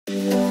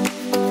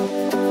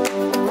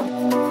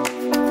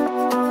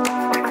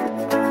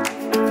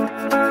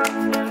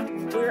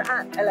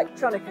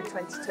Electronica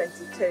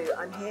 2022.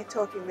 I'm here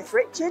talking with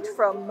Richard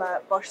from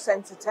Bosch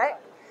Sensortech,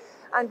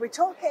 and we're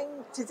talking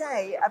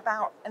today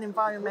about an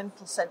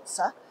environmental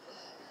sensor.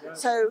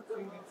 So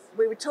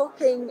we were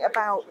talking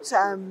about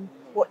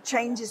what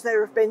changes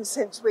there have been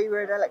since we were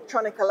at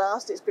Electronica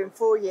last. It's been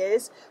 4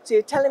 years. So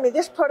you're telling me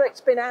this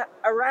product's been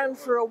around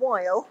for a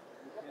while,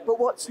 but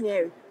what's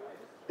new?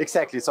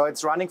 Exactly. So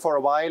it's running for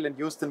a while and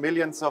used in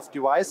millions of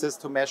devices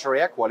to measure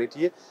air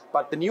quality.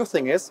 But the new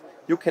thing is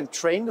you can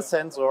train the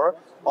sensor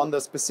on the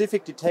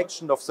specific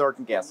detection of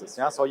certain gases.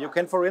 Yeah? So you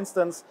can, for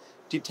instance,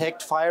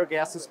 detect fire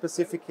gases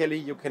specifically.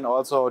 You can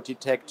also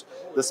detect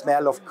the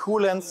smell of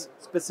coolants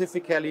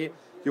specifically.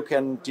 You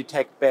can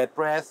detect bad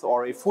breath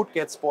or if food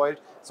gets spoiled.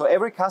 So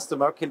every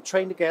customer can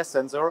train the gas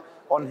sensor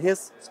on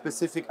his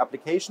specific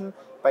application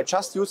by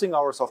just using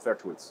our software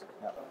tools.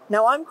 Yeah.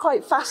 Now, I'm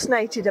quite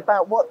fascinated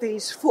about what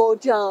these 4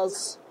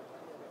 jars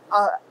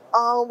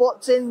are,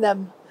 what's in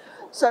them.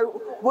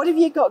 So what have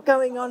you got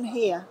going on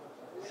here?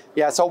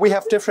 Yeah, so we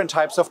have different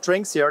types of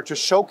drinks here to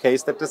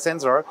showcase that the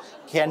sensor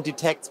can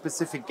detect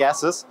specific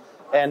gases.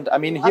 And I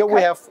mean, here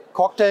we have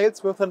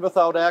cocktails with and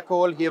without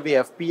alcohol. Here we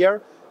have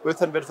beer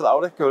with and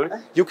without alcohol.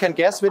 You can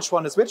guess which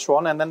one is which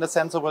one, and then the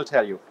sensor will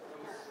tell you.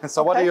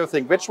 So what do you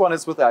think? Which one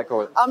is with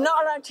alcohol? I'm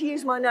not allowed to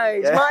use my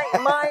nose,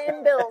 my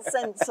inbuilt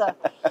sensor.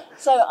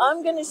 So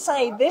I'm going to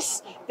say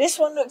this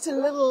one looks a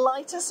little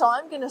lighter, so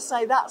I'm going to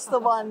say that's the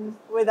one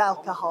with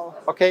alcohol.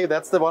 Okay,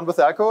 that's the one with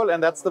alcohol,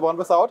 and that's the one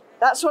without?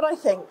 That's what I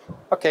think.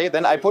 Okay,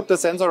 then I put the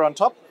sensor on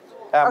top.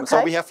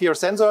 So we have here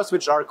sensors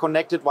which are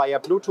connected via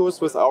Bluetooth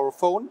with our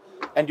phone.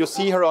 And you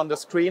see here on the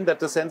screen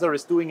that the sensor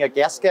is doing a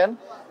gas scan.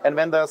 And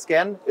when the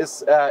scan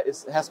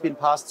has been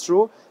passed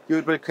through,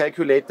 you will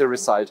calculate the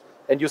result.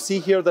 And you see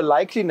here the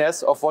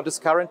likeliness of what is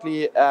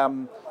currently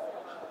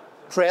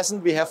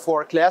present. We have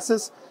 4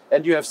 classes,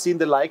 and you have seen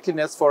the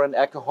likeliness for an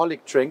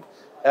alcoholic drink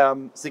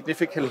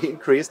significantly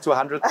increased to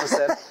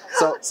 100%.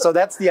 So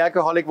that's the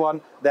alcoholic one,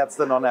 that's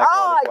the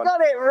non-alcoholic one. Oh, I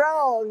got it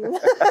wrong.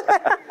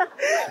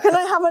 Can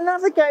I have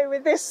another go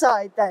with this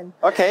side then?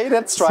 Okay,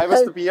 let's try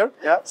with the beer.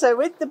 Yeah. So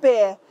with the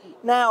beer,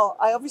 now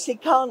I obviously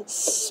can't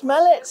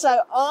smell it,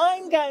 so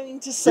I'm going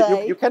to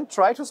say... You can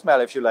try to smell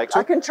if you like to.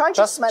 I can try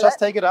to smell it. Just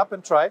take it up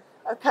and try.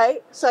 Okay,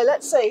 so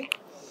let's see.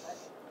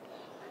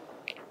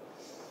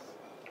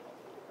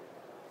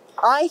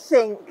 I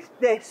think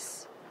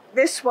this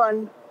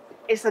one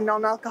is the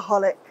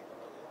non-alcoholic.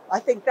 I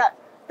think that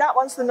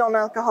one's the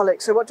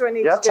non-alcoholic. So what do I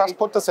need to do? Yeah, just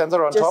put the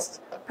sensor on top.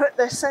 Just put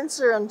the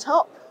sensor on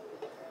top.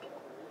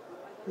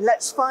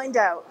 Let's find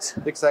out.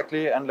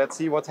 Exactly, and let's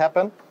see what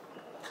happened.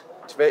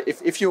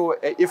 If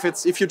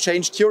you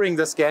change during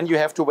the scan, you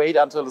have to wait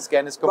until the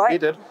scan is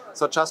completed. Right.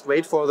 So just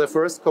wait for the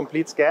first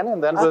complete scan,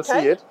 and then we'll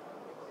see it.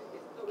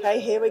 Okay,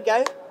 here we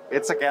go.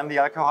 It's again the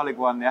alcoholic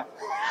one, yeah.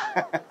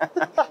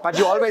 But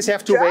you always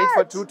have to wait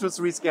for 2 to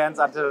 3 scans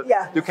until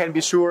you can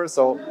be sure.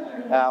 So,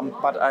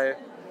 but I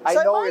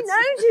know my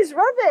nose is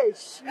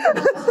rubbish.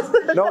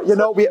 No, you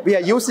know, we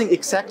are using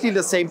exactly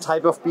the same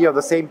type of beer,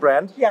 the same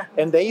brand. Yeah.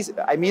 And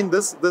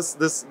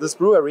this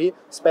brewery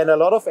spent a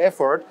lot of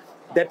effort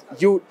that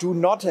you do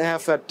not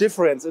have a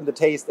difference in the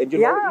taste, and you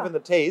know even the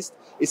taste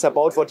is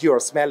about what you are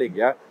smelling.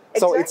 Yeah.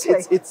 So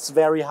it's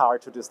very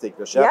hard to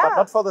distinguish, but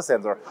not for the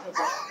sensor.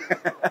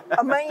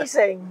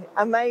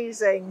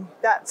 Amazing.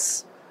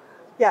 That's,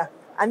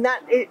 and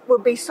that it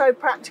would be so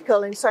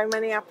practical in so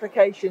many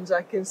applications.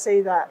 I can see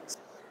that.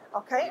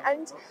 Okay,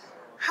 and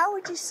how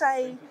would you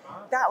say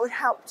that would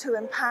help to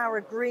empower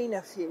a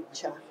greener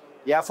future?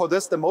 Yeah, for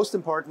this, the most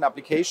important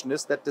application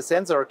is that the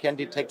sensor can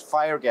detect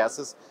fire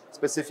gases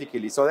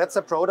specifically. So that's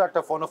a product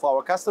of one of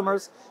our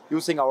customers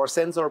using our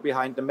sensor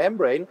behind the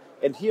membrane.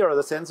 And here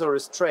the sensor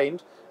is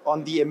trained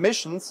on the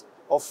emissions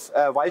of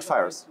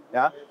wildfires.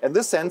 Yeah? And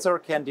this sensor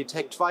can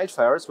detect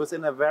wildfires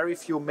within a very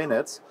few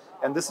minutes.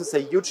 And this is a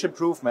huge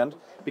improvement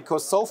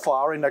because so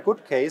far, in a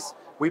good case,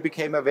 we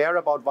became aware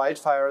about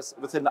wildfires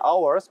within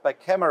hours by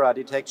camera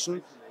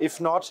detection.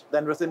 If not,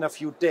 then within a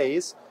few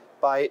days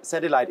by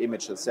satellite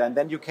images. And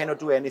then you cannot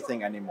do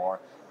anything anymore.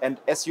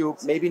 And as you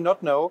maybe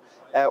not know,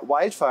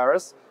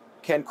 wildfires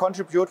can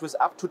contribute with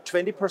up to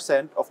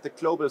 20% of the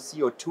global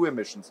CO2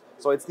 emissions.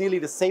 So it's nearly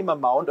the same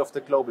amount of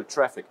the global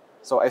traffic.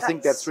 So I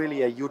think that's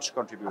really a huge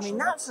contribution. I mean,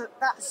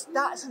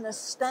 that's an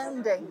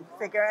astounding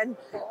figure. And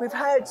we've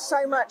heard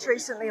so much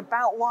recently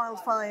about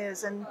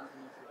wildfires, and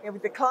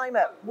with the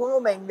climate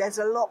warming, there's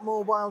a lot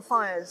more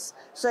wildfires.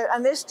 So,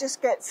 and this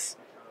just gets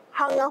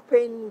hung up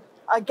in,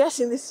 I'm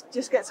guessing this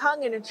just gets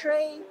hung in a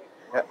tree.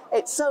 Yep.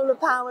 It's solar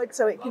powered,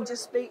 so it can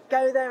just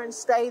go there and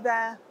stay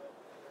there.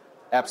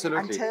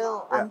 Absolutely.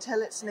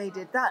 Until it's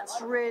needed.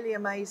 That's really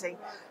amazing.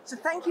 So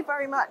thank you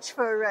very much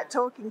for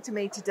talking to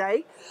me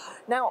today.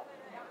 Now,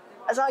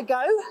 as I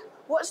go,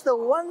 what's the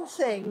one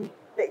thing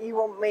that you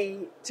want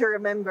me to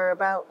remember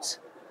about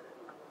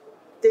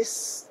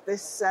this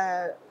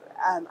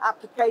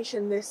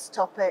application, this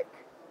topic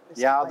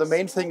Yeah, the advice?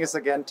 main thing is,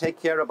 again,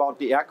 take care about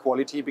the air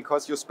quality,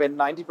 because you spend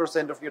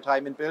 90% of your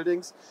time in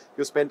buildings.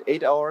 You spend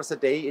 8 hours a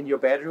day in your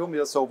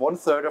bedroom, so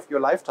 1/3 of your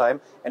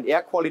lifetime, and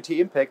air quality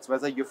impacts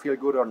whether you feel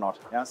good or not.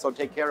 Yeah, so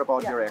take care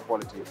about your air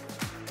quality.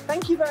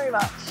 Thank you very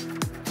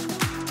much.